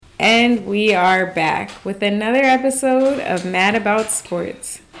And we are back with another episode of Mad About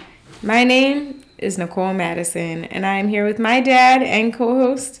Sports. My name is Nicole Madison, and I am here with my dad and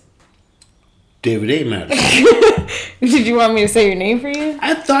co-host, David A. Madison. Did you want me to say your name for you?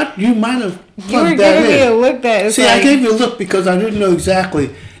 I thought you might have You were giving me a look that is I gave you a look because I didn't know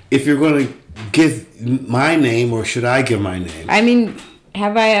exactly if you're going to give my name or should I give my name. I mean,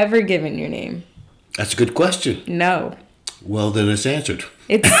 have I ever given your name? That's a good question. No. Well, then it's answered.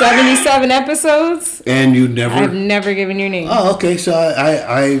 It's 77 episodes. And you never... I've never given your name. Oh, okay. So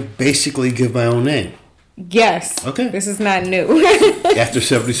I basically give my own name. Yes. Okay. This is not new. After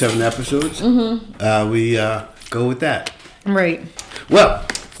 77 episodes, we go with that. Right. Well,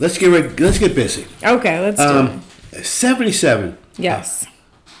 let's get busy. Okay, let's do it. 77. Yes.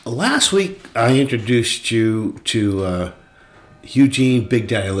 Last week, I introduced you to Eugene Big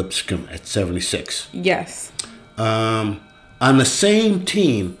Daddy Lipscomb at 76. Yes. On the same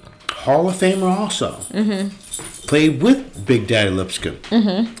team, Hall of Famer also. Played with Big Daddy Lipscomb.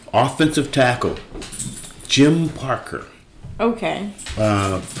 Offensive tackle, Jim Parker. Okay.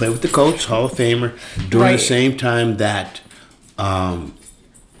 Played with the coach, Hall of Famer, during the same time that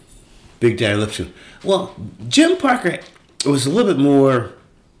Big Daddy Lipscomb. Well, Jim Parker was a little bit more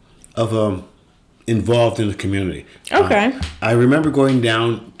of involved in the community. Okay. I remember going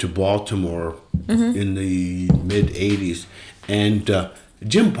down to Baltimore in the mid '80s, and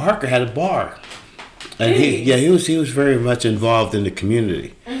Jim Parker had a bar, and he was very much involved in the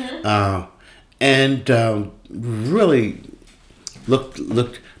community, and really looked.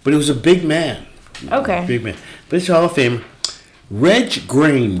 But he was a big man. Okay. Big man. But he's Hall of Famer. Reg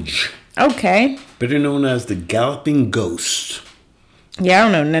Grange. Okay. Better known as the Galloping Ghost. Yeah, I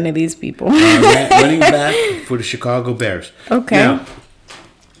don't know none of these people. Running back for the Chicago Bears. Okay. Now,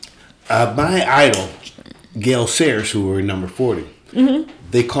 my idol, Gale Sayers, who were number 40,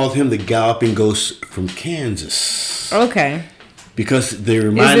 they called him the Galloping Ghost from Kansas. Okay. Because they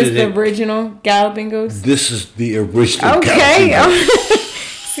reminded Is this the original Galloping Ghost? This is the original Galloping Okay. Ghost.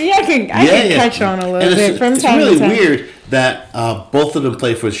 See, I can catch on a little bit from time to time. It's really weird that both of them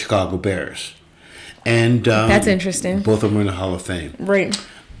played for the Chicago Bears. And that's interesting. Both of them are in the Hall of Fame. Right.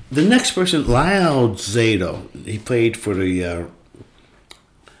 The next person, Lyle Zato, he played for the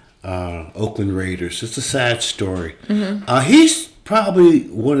Oakland Raiders. It's a sad story. He's probably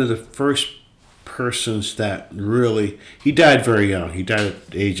one of the first persons that really... He died very young. He died at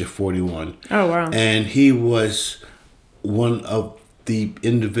the age of 41. Oh, wow. And he was one of the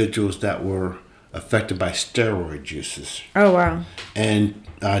individuals that were affected by steroid uses. Oh, wow. And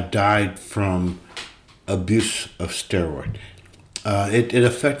died from abuse of steroid. It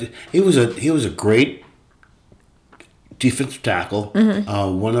affected. He was a great defensive tackle.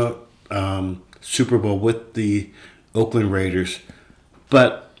 Won a Super Bowl with the Oakland Raiders,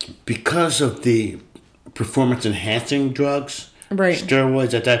 but because of the performance enhancing drugs,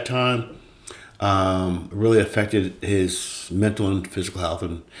 steroids at that time, really affected his mental and physical health,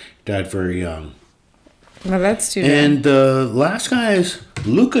 and died very young. Well, that's too bad. And the last guy is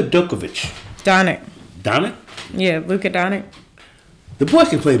Luka Dokovic. Doncic. Doncic? Yeah, Luka Doncic. The boy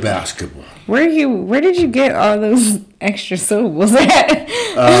can play basketball. Where did you get all those extra syllables at?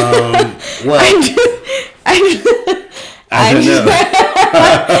 Well, I don't know.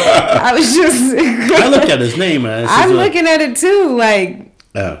 I was just. I looked at his name. I'm looking at it too. Like,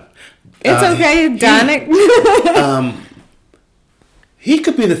 it's okay, Doncic. He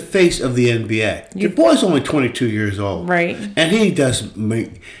could be the face of the NBA. The boy's only 22 years old, right? And he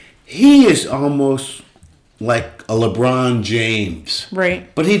is almost like a LeBron James, right?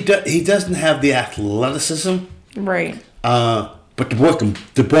 But he doesn't have the athleticism, right? But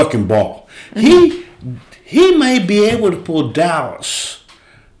the boy can ball. He may be able to pull Dallas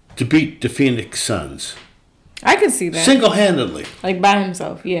to beat the Phoenix Suns. I could see that single-handedly, like by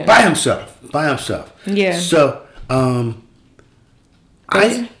himself. Yeah, by himself. Yeah. So,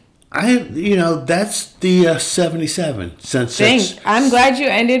 that's the 77 since I'm glad you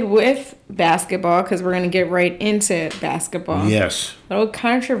ended with basketball because we're going to get right into basketball. Yes. A little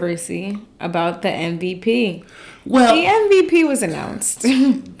controversy about the MVP. Well, the MVP was announced.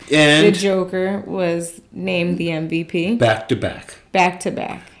 And the Joker was named the MVP. Back to back. Back to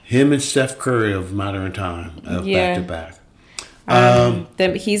back. Him and Steph Curry of modern time. Back to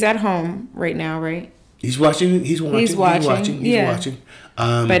back. He's at home right now, right? He's watching. He's watching.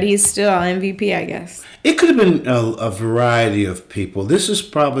 But he's still MVP, I guess. It could have been a variety of people. This is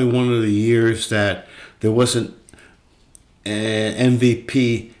probably one of the years that there wasn't an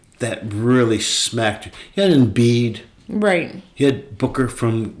MVP that really smacked. You had Embiid. Right. You had Booker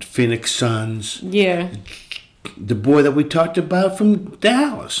from Phoenix Suns. Yeah. the boy that we talked about from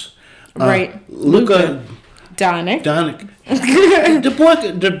Dallas. Right. Luka Doncic.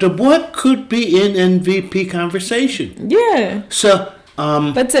 the boy could be in MVP conversation. Yeah. So,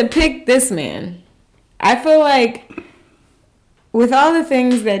 but to pick this man, I feel like with all the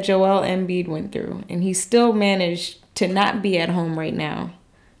things that Joel Embiid went through, and he still managed to not be at home right now,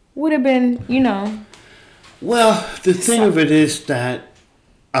 would have been, Well, the thing of it is that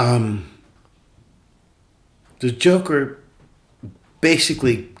the Joker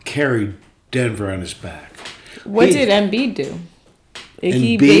basically carried Denver on his back. What did Embiid do?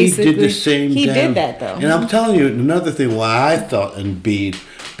 Embiid did the same. He did that though. And I'm telling you another thing why I felt Embiid,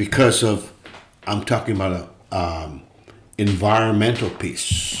 because of, I'm talking about a environmental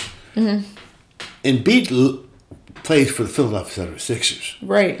piece. Mm-hmm. Embiid plays for the Philadelphia 76ers.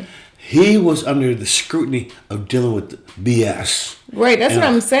 Right. He was under the scrutiny of dealing with BS. Right, that's what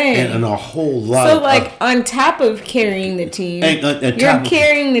I'm saying. And a whole lot. So, on top of carrying the team, you're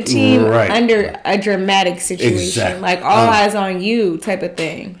carrying the team right. under a dramatic situation. Exactly. Like, all eyes on you type of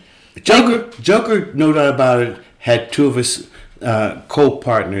thing. Joker, no doubt about it, had two of his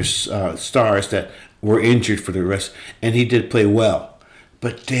co-partners, stars, that were injured for the rest, and he did play well.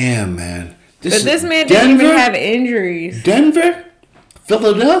 But damn, man. This man didn't even have injuries. Denver?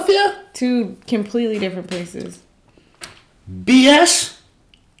 Philadelphia? Two completely different places. BS?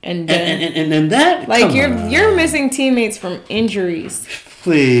 And that? Like, you're missing teammates from injuries.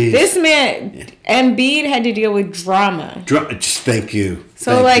 Please. This man, Embiid, had to deal with drama. Thank you.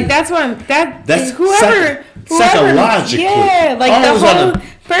 So, that's what that's whoever psychologically. Yeah,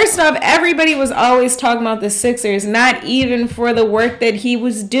 first off, everybody was always talking about the Sixers, not even for the work that he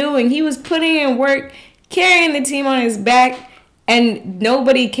was doing. He was putting in work, carrying the team on his back, and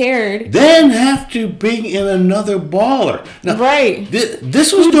nobody cared. Then have to bring in another baller. Now, right.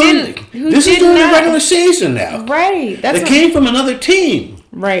 This was during the regular season now. Right. That came from another team.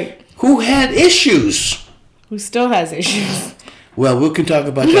 Right. Who had issues. Who still has issues. Well, we can talk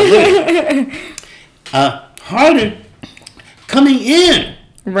about that later. Harden coming in.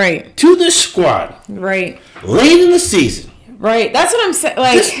 Right. To the squad. Right. Late in the season. Right, that's what I'm saying.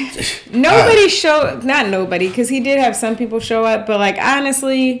 Not nobody, because he did have some people show up, but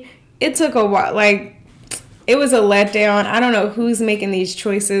honestly, it took a while. It was a letdown. I don't know who's making these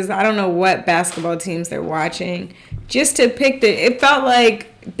choices. I don't know what basketball teams they're watching. Just to pick it felt like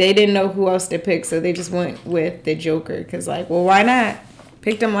they didn't know who else to pick, so they just went with the Joker. Because why not?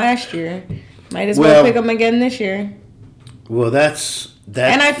 Picked him last year. Might as well pick him again this year. Well, that's.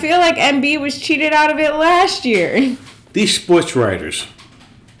 And I feel like Embiid was cheated out of it last year. These sports writers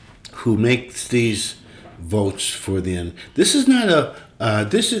who make these votes for the end. This is not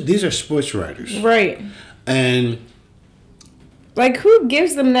these are sports writers. Right. And who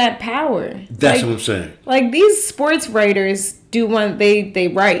gives them that power? That's what I'm saying. These sports writers do they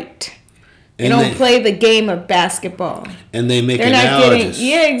write. They don't play the game of basketball. And they make They're analogies. not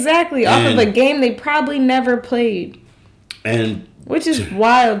getting exactly. Off of a game they probably never played. Which is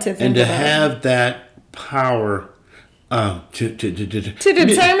wild to think about. And to have that power to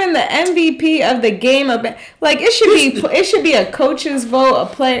determine the MVP of the game of it should be a coach's vote, a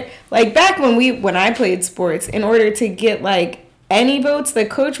player. Back when I played sports, in order to get any votes, the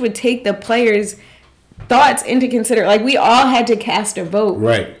coach would take the players' thoughts into consideration. We all had to cast a vote,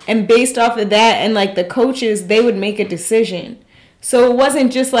 right? And based off of that, and the coaches, they would make a decision. So it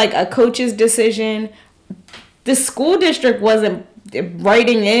wasn't just a coach's decision. The school district wasn't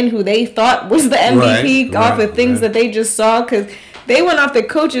writing in who they thought was the MVP off of things that they just saw, because they went off the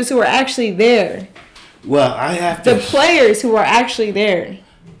coaches who were actually there. Well, I have to. The players who were actually there.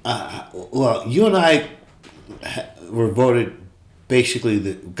 Well, you and I were voted, basically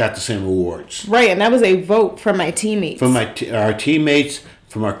got the same awards. Right, and that was a vote from my teammates. From our teammates,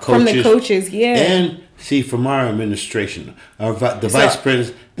 from our coaches. From the coaches, yeah. And from our administration, vice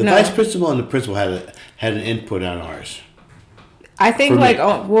principal and the principal had an input on ours. I think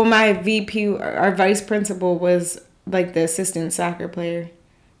my VP, our vice principal was the assistant soccer player,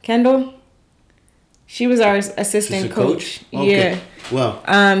 Kendall. She was our assistant coach. Okay. Yeah.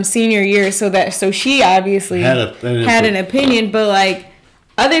 Well. Senior year, so she obviously had an opinion, but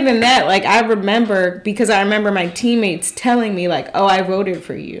other than that, I remember, because I remember my teammates telling me I voted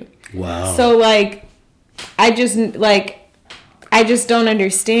for you. Wow. So I just don't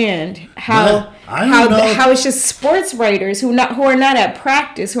understand how I don't know. How it's just sports writers who are not at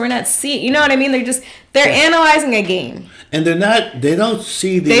practice, who are not seeing. You know what I mean? They're analyzing a game. And they don't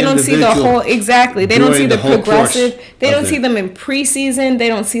see the They don't see the whole, exactly. They don't see the progressive. They don't see them in preseason. They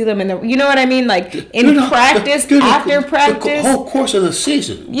don't see them in the, you know what I mean? Like in practice, after practice. The whole course of the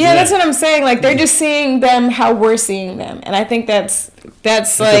season. Yeah, that's what I'm saying. Like they're just seeing them how we're seeing them. And I think that's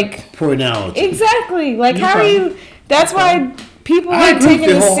like. Poor analogy. Exactly. Like how are you, that's why people are taking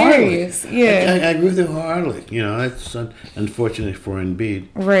it serious. Yeah. I agree with you wholeheartedly. You know, it's unfortunate for Embiid.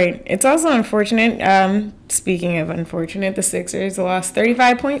 Right. It's also unfortunate. Speaking of unfortunate, the Sixers lost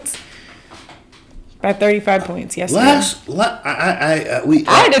 35 points. By 35 points yesterday. I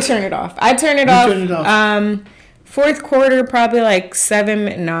had to turn it off. I turned it off. Fourth quarter, probably like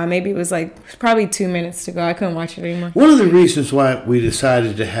maybe it was like probably 2 minutes to go. I couldn't watch it anymore. One of the reasons why we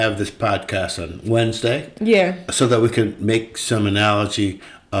decided to have this podcast on Wednesday, so that we could make some analogy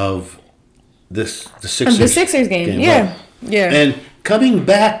of the Sixers game. Yeah. Yeah. And coming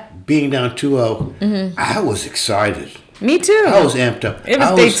back, being down 2-0, I was excited. Me too. I was amped up.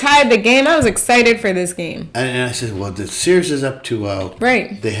 They tied the game. I was excited for this game. And I said, well, the series is up 2-0.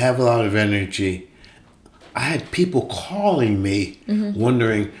 Right. They have a lot of energy. I had people calling me,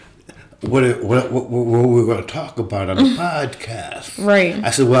 wondering what we're going to talk about on the podcast. Right. I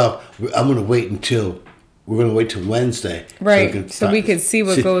said, well, I'm going to wait until Wednesday. Right. So we could see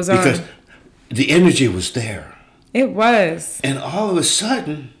what goes on. Because the energy was there. It was. And all of a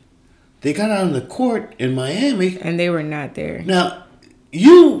sudden, they got out on the court in Miami. And they were not there. Now,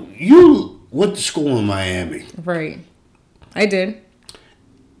 you went to school in Miami. Right. I did.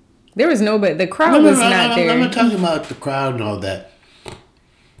 There was nobody. The crowd was not there. I'm not talking about the crowd and all that.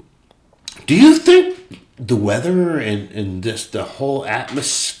 Do you think the weather and just the whole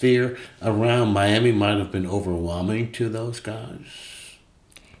atmosphere around Miami might have been overwhelming to those guys?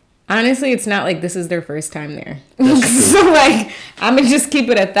 Honestly, it's not like this is their first time there. So like, I'm gonna just keep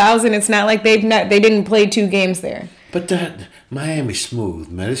it 1,000. It's not like they didn't play 2 games there. But that Miami's smooth,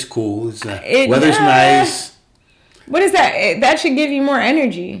 man. It's cool. Weather's nice. What is that? That should give you more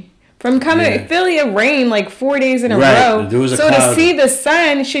energy. From coming Philly, it rained like 4 days in a row. So to see the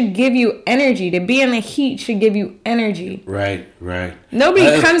sun should give you energy. To be in the heat should give you energy. Right.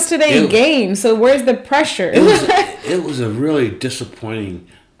 Nobody comes to their game, so where's the pressure? It was a really disappointing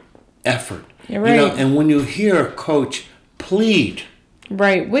effort. You're right. You know, and when you hear a coach plead,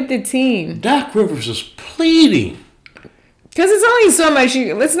 right, with the team, Doc Rivers is pleading. Because it's only so much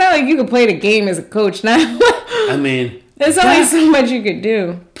it's not like you can play the game as a coach now. I mean, there's only so much you could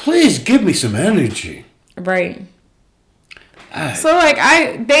do. Please give me some energy. Right. So like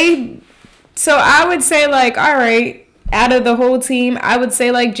I would say like, all right, out of the whole team, I would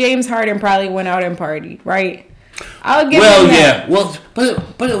say like James Harden probably went out and partied, right? I'll give him that. Well,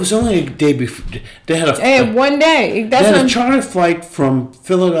 but it was only a day before. They had one day. They had a charter flight from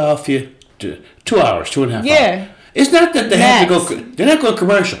Philadelphia to 2 hours, 2.5 hours. Yeah. It's not that they have to go. They're not going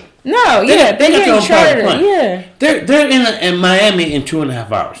commercial. No, they're getting chartered. Yeah. They're in Miami in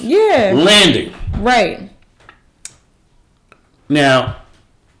 2.5 hours. Yeah. Landing. Right. Now.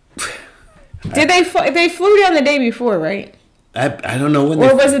 Did they flew down the day before, right? I don't know when.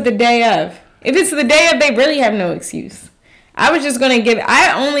 Or was it the day of? If it's the day of, they really have no excuse. I was just going to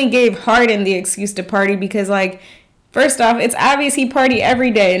I only gave Harden the excuse to party because, like, first off, it's obvious he party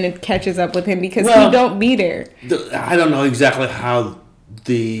every day and it catches up with him because he don't be there. I don't know exactly how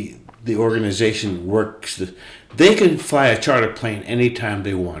the organization works. They can fly a charter plane anytime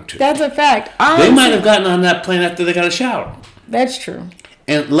they want to. That's a fact. They might have gotten on that plane after they got a shower. That's true.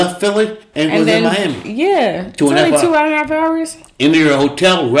 And left Philly and was in Miami. Yeah. It's only 2.5 hours. In your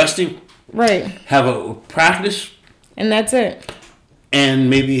hotel, resting. Right. Have a practice. And that's it. And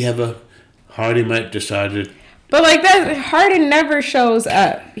maybe have a Harden might decide to. But like that, Harden never shows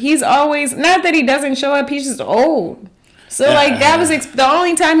up. He's always, not that he doesn't show up, he's just old. So like that was the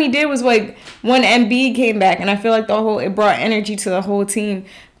only time he did was like when Embiid came back, and I feel like it brought energy to the whole team.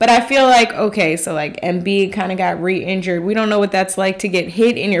 But I feel like, okay, so like Embiid kind of got re-injured. We don't know what that's like to get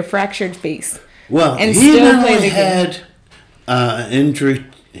hit in your fractured face. Well, and he still play the game. Had an injury.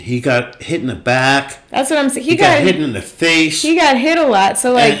 He got hit in the back. That's what I'm saying. He got hit in the face. He got hit a lot.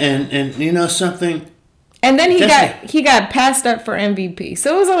 So like, and you know something. And then he got passed up for MVP.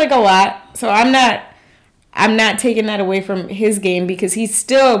 So it was like a lot. So I'm not taking that away from his game because he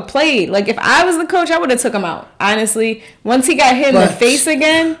still played. Like if I was the coach, I would have took him out. Honestly, once he got hit in the face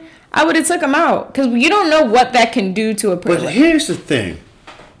again, I would have took him out because you don't know what that can do to a person. But here's the thing,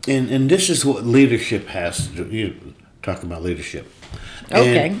 and this is what leadership has to do. You talk about leadership.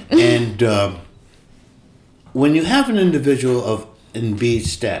 Okay. And when you have an individual of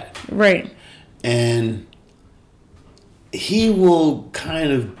Embiid's stat, right, and he will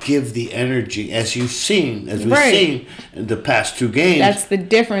kind of give the energy, as we've seen in the past 2 games. That's the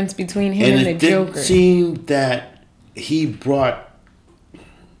difference between him and the Joker. It didn't seem that he brought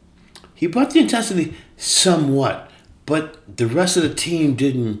the intensity somewhat, but the rest of the team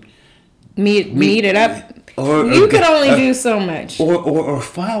didn't meet it up. You could only do so much, or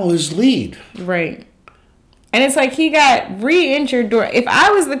follow his lead. Right. And it's like he got re-injured. If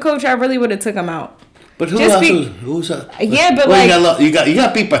I was the coach, I really would have took him out. But who's that? Yeah, but you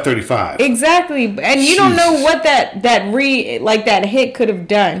got beat by 35. Exactly, and you don't know what that hit could have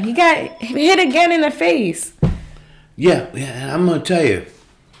done. He got hit again in the face. Yeah, and I'm gonna tell you,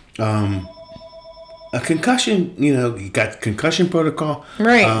 a concussion. You got concussion protocol.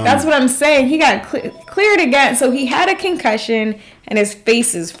 Right, that's what I'm saying. He got cleared again, so he had a concussion and his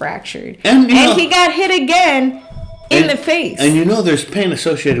face is fractured, and he got hit again. In the face. And there's pain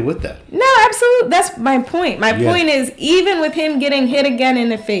associated with that. No, absolutely. That's my point. My point is, even with him getting hit again in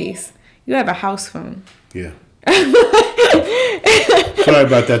the face, you have a house phone. Yeah. Sorry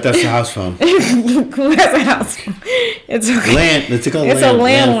about that. That's a house phone. Who has a house phone? It's okay. It's a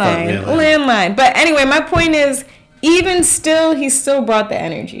landline. Landline. But anyway, my point is, even still, he still brought the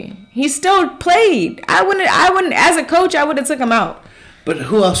energy. He still played. I wouldn't. As a coach, I would have took him out. But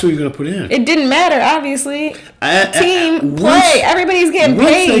who else were you going to put in? It didn't matter, obviously. Team play. Everybody's getting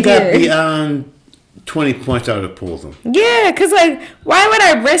paid. Once they got beyond 20 points, I would have pulled them. Yeah, because, why would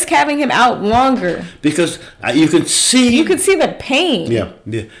I risk having him out longer? Because you could see... You could see the pain. Yeah.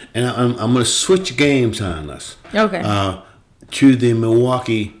 And I'm going to switch games on us. Okay. To the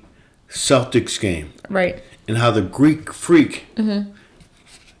Milwaukee Celtics game. Right. And how the Greek Freak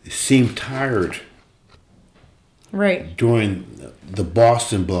seemed tired. Right. During the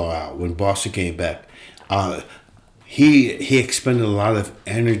Boston blowout, when Boston came back, he expended a lot of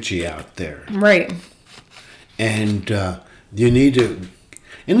energy out there. Right. And you need to,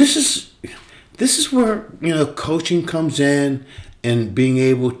 and this is where coaching comes in, and being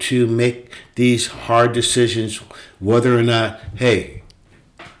able to make these hard decisions, whether or not, hey,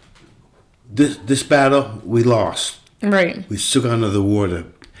 this battle we lost. Right. We still got another war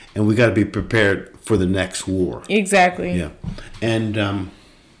and we got to be prepared for the next war. Exactly. Yeah. And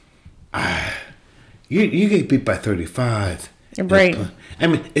you get beat by 35. Right. I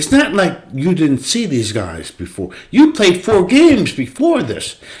mean, it's not like you didn't see these guys before. You played 4 games before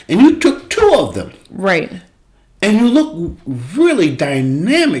this, and you took 2 of them. Right. And you look really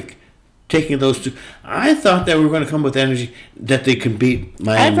dynamic taking those 2. I thought they were going to come with energy that they could beat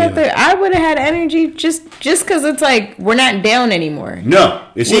Miami. I thought that I would have had energy just because it's like we're not down anymore. No,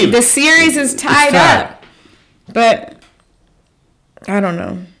 it's even. The series is tied up. But I don't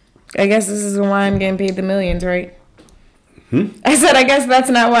know. I guess this is why I'm getting paid the millions, right? I said, I guess that's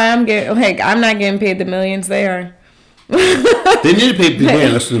not why I'm not getting paid the millions. They are. They need to pay the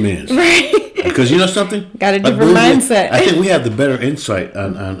millions than the millions. Right. Because you know something? Got a different mindset. I think we have the better insight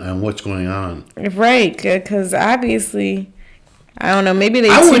on what's going on. Right. Because obviously, I don't know, maybe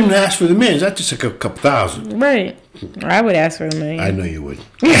I wouldn't ask for the millions. I'd just like a couple thousand. Right. I would ask for the million. I know you would.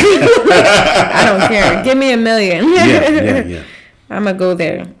 I don't care. Give me $1 million. Yeah. I'm going to go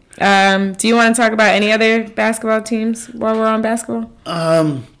there. Do you want to talk about any other basketball teams while we're on basketball?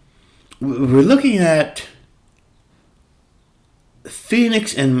 We're looking at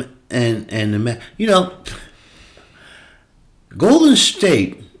Phoenix and the Golden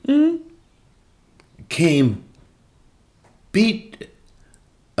State beat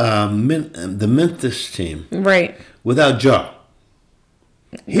the Memphis team right without Ja.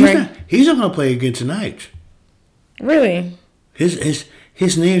 He's not going to play again tonight. Really?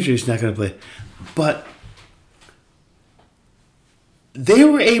 His knee injury is not going to play, but they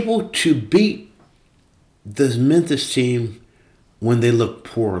were able to beat the Memphis team when they look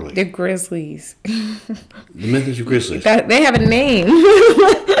poorly. The Grizzlies. The Memphis Grizzlies. They have a name.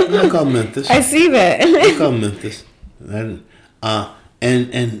 They're called Memphis. I see that. They're called Memphis.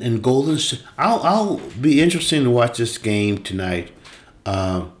 And Golden State. I'll be interested to watch this game tonight,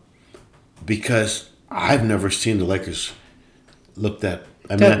 because I've never seen the Lakers look that.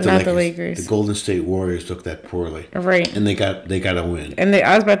 Not the Lakers. The Golden State Warriors look that poorly. Right. And they got a win. And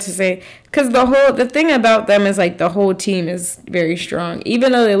I was about to say, because the thing about them is the whole team is very strong.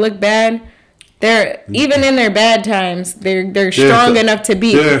 Even though they look bad, even in their bad times, they're strong enough to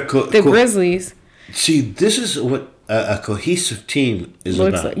beat the Grizzlies. See, this is what a cohesive team is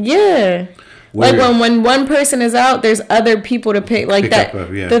about. Yeah. When one person is out, there's other people to pick that. Up,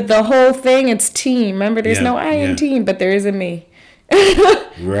 yeah. The whole thing, it's team. Remember, there's no I in team, but there is a me.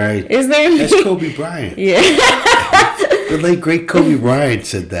 Right. Is there? That's Kobe Bryant. Yeah. The late great Kobe Bryant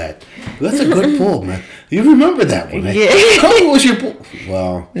said that. That's a good pull, man. You remember that one? Yeah. Kobe was your pull.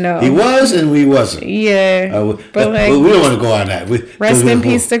 Well, no, he was and we wasn't. Yeah, but like, we don't want to go on that. Rest in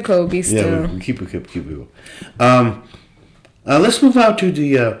peace to Kobe. Still, yeah, keep it. Let's move out to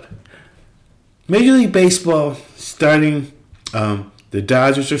the Major League Baseball. Starting, the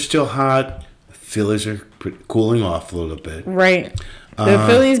Dodgers are still hot. The Phillies are cooling off a little bit. Right. The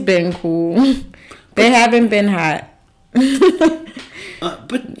Phillies been cool. They haven't been hot.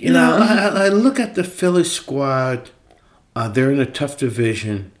 But you know, I look at the Phillies squad. They're in a tough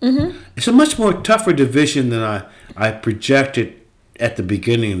division. Mm-hmm. It's a much more tougher division than I projected at the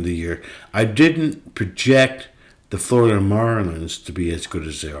beginning of the year. I didn't project the Florida Marlins to be as good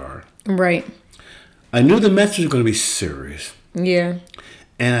as they are. Right. I knew the Mets were going to be serious. Yeah.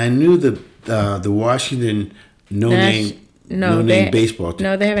 And I knew the Washington no-name baseball team.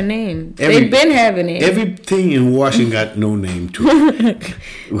 No, they have a name. They've been having it. Everything in Washington got no name to it.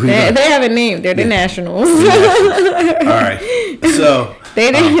 they have a name. They're the Nationals. All right. So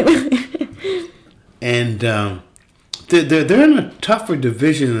they didn't. And they're in a tougher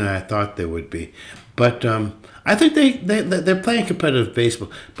division than I thought they would be. But I think they're playing competitive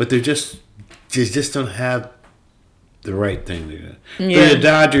baseball, but they just don't have the right thing to do. Yeah. The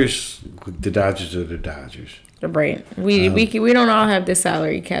Dodgers are the Dodgers. Right. We don't all have the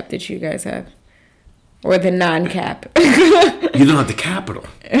salary cap that you guys have. Or the non-cap. You don't have the capital.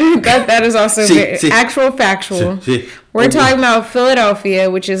 that is also actual factual. We're talking about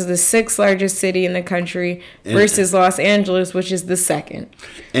Philadelphia, which is the 6th largest city in the country, versus Los Angeles, which is the 2nd.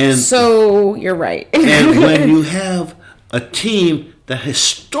 And so you're right. And when you have a team that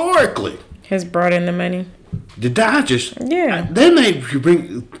historically has brought in the money. The Dodgers, yeah. Then they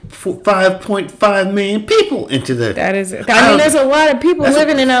bring 5.5 million people into the. That is it. I mean, there's a lot of people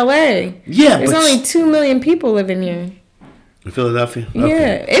living in LA. Yeah, there's only 2 million people living here. In Philadelphia? Okay.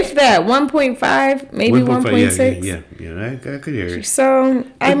 Yeah, if that, 1.5, maybe 1.6. Yeah, I could hear it. So,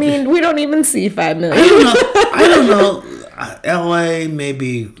 I mean, we don't even see 5 million. I don't know. LA,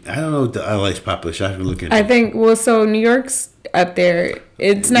 maybe, I don't know the LA's population. I have to look at it. I think, so New York's up there.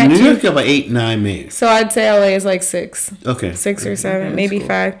 It's not New York's got about 8-9 million. So I'd say LA is like 6. Okay. 6 or 7, maybe cool.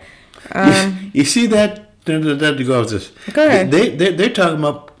 5. You see that? To go with this. Go ahead. They're talking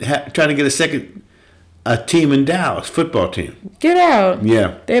about trying to get a second team in Dallas, football team. Get out.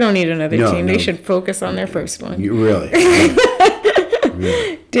 Yeah. They don't need another team. No. They should focus on their first one. You really?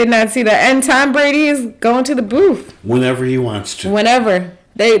 Really. Did not see that. And Tom Brady is going to the booth. Whenever he wants to. Whenever.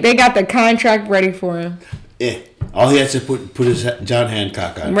 They got the contract ready for him. Yeah. All he has to put his John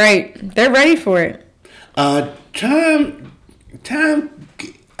Hancock on. Right. They're ready for it. Tom,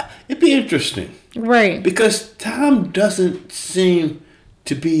 it'd be interesting. Right. Because Tom doesn't seem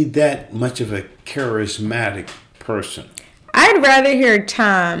to be that much of a charismatic person. I'd rather hear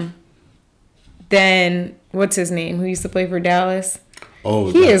Tom than, what's his name, who used to play for Dallas?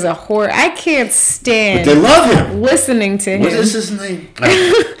 Oh, he is a whore. I can't stand. But they love him. Listening to him. What is his name?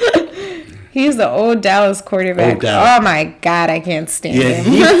 He's the old Dallas quarterback. Oh my God, I can't stand him.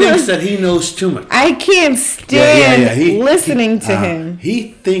 He thinks that he knows too much. I can't stand listening to him.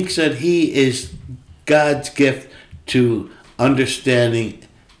 He thinks that he is God's gift to understanding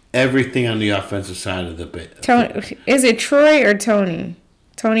everything on the offensive side of the bit. Is it Troy or Tony?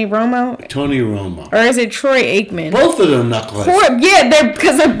 Tony Romo? Tony Romo. Or is it Troy Aikman? Both of them knuckleheads. Yeah,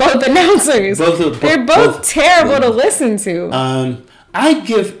 because they're both announcers. They're both terrible to listen to. I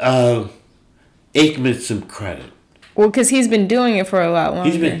give Aikman some credit. Well, because he's been doing it for a lot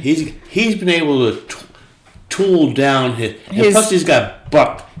longer. He's been able to tool down his and plus he's got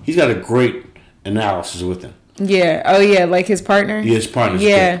Buck. He's got a great analysis with him. Yeah. Oh yeah, like his partner. Yeah, his partner's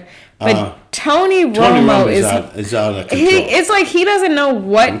yeah. good. But Tony Romo is out of control. It's like he doesn't know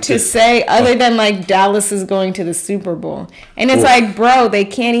what to say other than like Dallas is going to the Super Bowl. And it's like, bro, they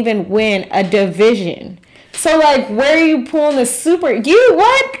can't even win a division. So like, where are you pulling the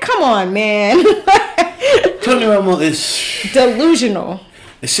what? Come on, man. Tony Romo is delusional.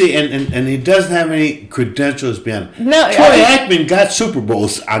 See, and he doesn't have any credentials beyond. No, Troy Aikman got Super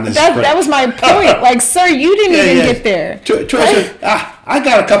Bowls on this. That was my point. Like, sir, you didn't even get there. Troy said, I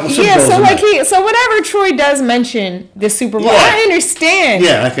got a couple Super Bowls. Yeah, so whenever Troy does mention the Super Bowl, I understand.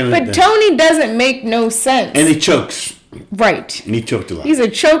 Yeah, I can understand. But Tony doesn't make no sense. And he chokes. Right. And he choked a lot. He's a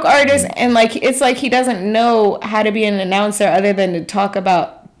choke artist, and like it's like he doesn't know how to be an announcer other than to talk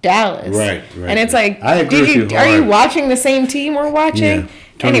about Dallas. Right. And it's like, I agree with you are you watching the same team we're watching? Yeah.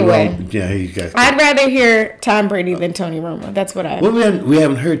 Anyway, he got. I'd rather hear Tom Brady than Tony Romo. That's what I. Well, we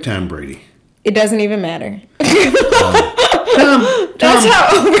haven't heard Tom Brady. It doesn't even matter.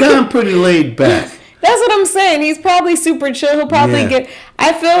 Tom pretty laid back. That's what I'm saying. He's probably super chill. He'll probably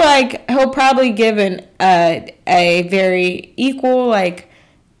I feel like he'll probably give a very equal like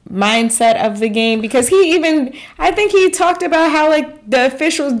mindset of the game, because I think he talked about how like the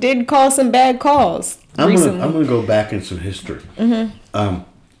officials did call some bad calls recently. I'm gonna go back in some history.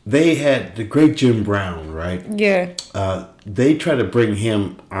 They had the great Jim Brown, right? Yeah. They tried to bring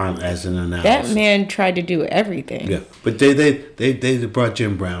him on as an announcer. That man tried to do everything. Yeah, but they brought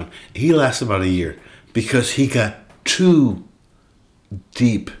Jim Brown. He lasted about a year because he got too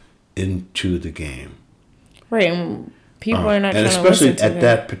deep into the game. Right, and people are not and trying to listen to especially at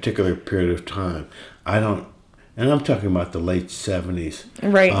that particular period of time. And I'm talking about the late 70s.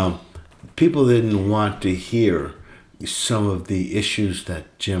 Right. People didn't want to hear some of the issues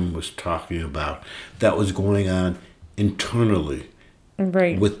that Jim was talking about that was going on internally.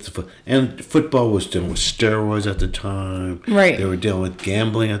 Right. And football was dealing with steroids at the time. Right. They were dealing with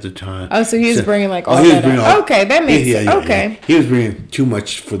gambling at the time. Oh, so he was bringing like all that up. Okay, that makes sense. Okay. Yeah. He was bringing too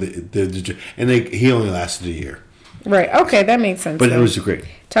much for he only lasted a year. Right. Okay, that makes sense. But it was great.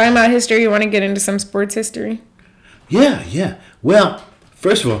 Talking about history, you want to get into some sports history? Yeah. Well,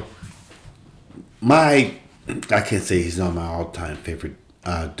 first of all, I can't say he's not my all-time favorite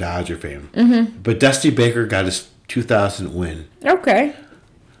Dodger fan. Mm-hmm. But Dusty Baker got his 2000 win. Okay.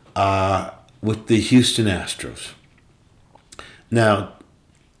 With the Houston Astros. Now,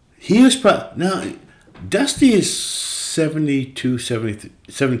 Dusty is 72 years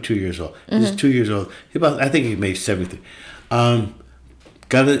old. Mm-hmm. He's 2 years old. I think he made 73.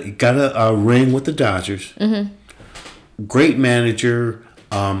 Got a ring with the Dodgers. Mm-hmm. Great manager.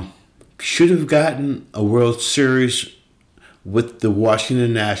 Should have gotten a World Series with the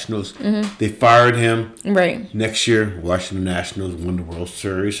Washington Nationals. Mm-hmm. They fired him. Right. Next year, Washington Nationals won the World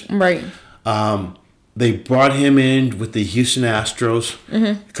Series. Right. They brought him in with the Houston Astros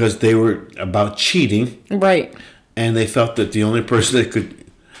because they were about cheating. Right. And they felt that the only person that could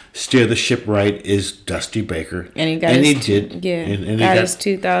steer the ship right is Dusty Baker. And he did. Yeah. And got his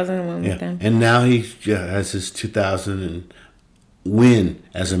 2001 with them. And now he has his 2000 win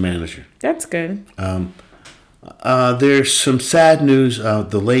as a manager. That's good. There's some sad news.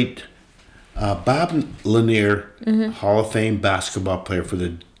 The late Bob Lanier, Hall of Fame basketball player for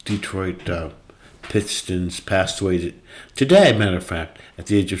the Detroit Pistons, passed away today, matter of fact, at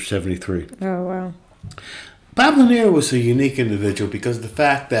the age of 73. Oh, wow. Bob Lanier was a unique individual because of the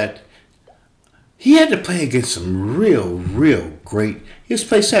fact that he had to play against some real great... He was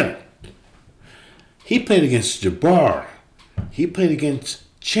play center. He played against Jabbar. He played against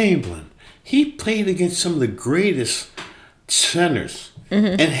Chamberlain. He played against some of the greatest centers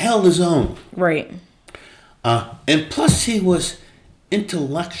and held his own. Right. And plus, he was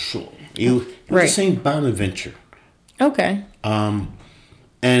intellectual. He was the same Bonaventure. Okay.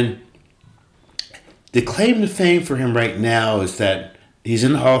 And the claim to fame for him right now is that he's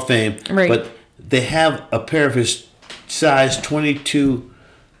in the Hall of Fame, but they have a pair of his size 22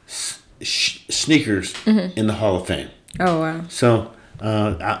 sneakers in the Hall of Fame. Oh, wow. So,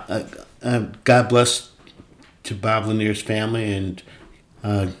 God bless to Bob Lanier's family and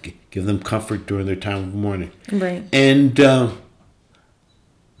give them comfort during their time of mourning. Right. And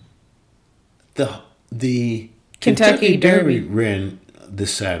the Kentucky Derby ran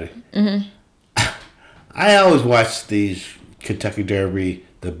this Saturday. Mm-hmm. I always watch these Kentucky Derby,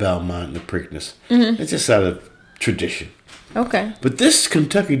 the Belmont, and the Preakness. Mm-hmm. It's just out of tradition. Okay. But this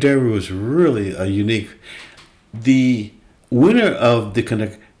Kentucky Derby was really a unique. The winner of the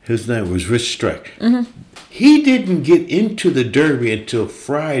Kentucky, his name was Rich Strike. Mm-hmm. He didn't get into the Derby until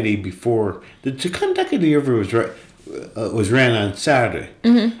Friday before the Kentucky Derby was ran on Saturday.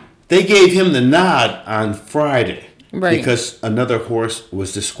 Mm-hmm. They gave him the nod on Friday because another horse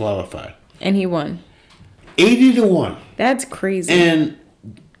was disqualified, and he won 80-1. That's crazy. And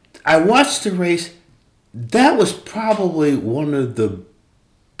I watched the race. That was probably one of the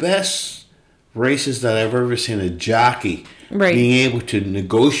best races that I've ever seen a jockey being able to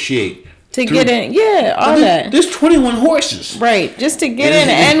negotiate. To get in, all that. There's 21 horses. Right, just to get in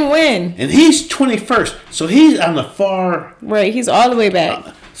and win. And he's 21st, so he's on the far... Right, he's all the way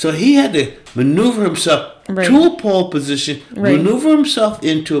back. So he had to maneuver himself to a pole position, maneuver himself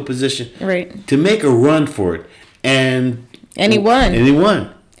into a position to make a run for it. And he won. And he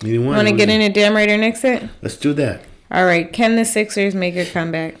won. Want to get in a Damn Right or Nix It? Let's do that. All right, can the Sixers make a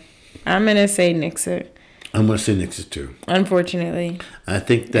comeback? I'm going to say Nix It. I'm going to say Nix It too. Unfortunately. I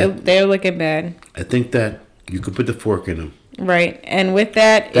think that... They're looking bad. I think that you could put the fork in them. Right, and with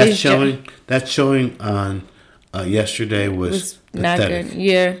that... That showing on yesterday was not pathetic. Good.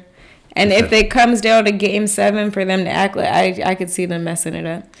 Yeah. And if it comes down to Game 7 for them to act like... I could see them messing it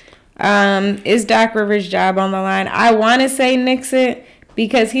up. Is Doc Rivers' job on the line? I want to say nix it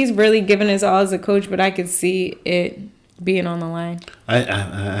because he's really given his all as a coach, but I could see it being on the line. I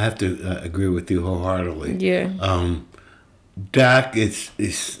have to agree with you wholeheartedly. Yeah. Dak,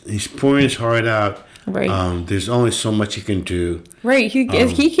 he's pouring his heart out. Right. There's only so much he can do. Right. He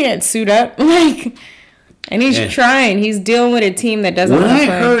can't suit up and he's trying. He's dealing with a team that doesn't. When I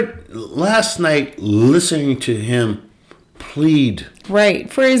heard last night, listening to him plead.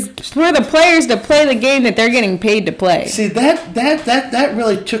 Right. For the players to play the game that they're getting paid to play. See, that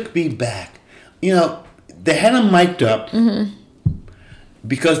really took me back. They had him mic'd up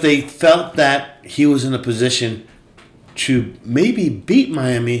because they felt that he was in a position to maybe beat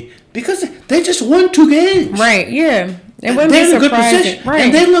Miami because they just won 2 games. Right, yeah. It wouldn't They're be in a good surprising. position, Right.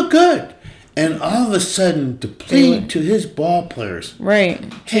 and they look good. And all of a sudden, to plead to his ball players. Right.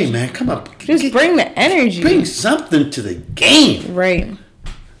 Hey, man, come on. Just bring the energy. Bring something to the game. Right.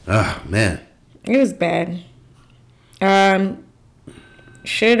 Ah, man. It was bad.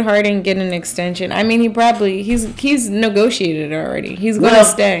 Should Harden get an extension? I mean, he's negotiated already. He's going to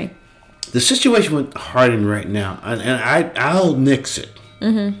stay. The situation with Harden right now, and I'll nix it.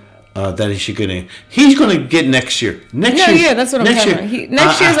 That he should get in. He's going to get next year. Yeah, that's what I'm talking about.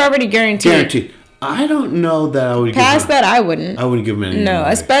 Next year's already guaranteed. Guaranteed. I don't know that I would. Past that, I wouldn't. I wouldn't give him any. No,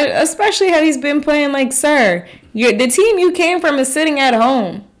 especially how he's been playing. Like, sir, the team you came from is sitting at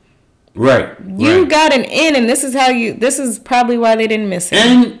home. Right. You got an in, and this is probably why they didn't miss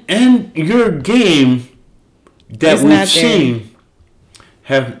it. And your game that we've seen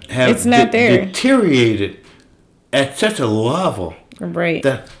have it's not there. Deteriorated at such a level. Right.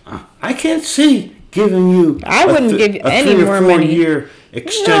 That I can't see giving you. I wouldn't give you any more money. 3 or 4 year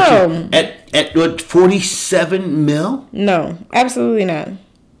extension at what, $47 million? No, absolutely not.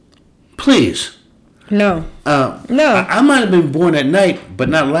 Please. No. No. I might have been born at night, but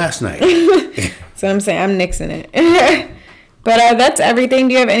not last night. So I'm saying I'm nixing it. But that's everything.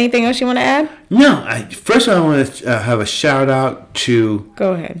 Do you have anything else you want to add? No. First, I want to have a shout out to.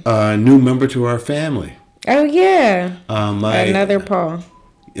 Go ahead. A new member to our family. Oh yeah. Another Paul.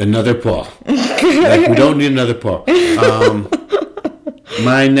 Another Paul. Like, we don't need another Paul.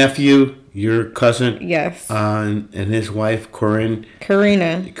 My nephew, your cousin. Yes. And his wife, Karina,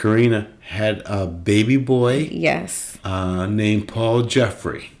 had a baby boy. Yes. Named Paul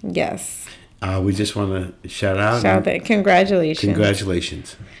Jeffrey. Yes. We just want to shout out. Congratulations.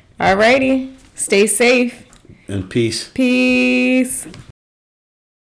 Congratulations. Alrighty. Stay safe. And peace. Peace.